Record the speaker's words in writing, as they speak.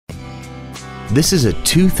This is a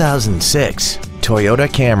 2006 Toyota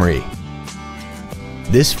Camry.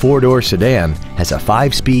 This four-door sedan has a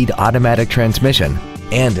 5-speed automatic transmission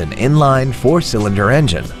and an inline 4-cylinder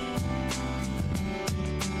engine.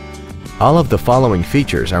 All of the following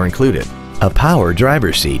features are included: a power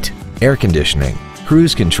driver's seat, air conditioning,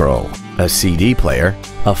 cruise control, a CD player,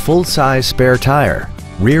 a full-size spare tire,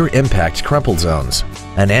 rear impact crumple zones,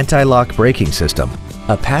 an anti-lock braking system,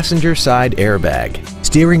 a passenger side airbag,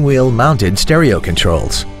 steering wheel mounted stereo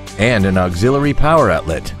controls, and an auxiliary power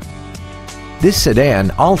outlet. This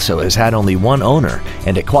sedan also has had only one owner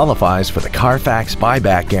and it qualifies for the Carfax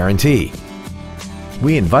buyback guarantee.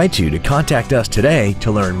 We invite you to contact us today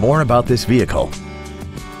to learn more about this vehicle.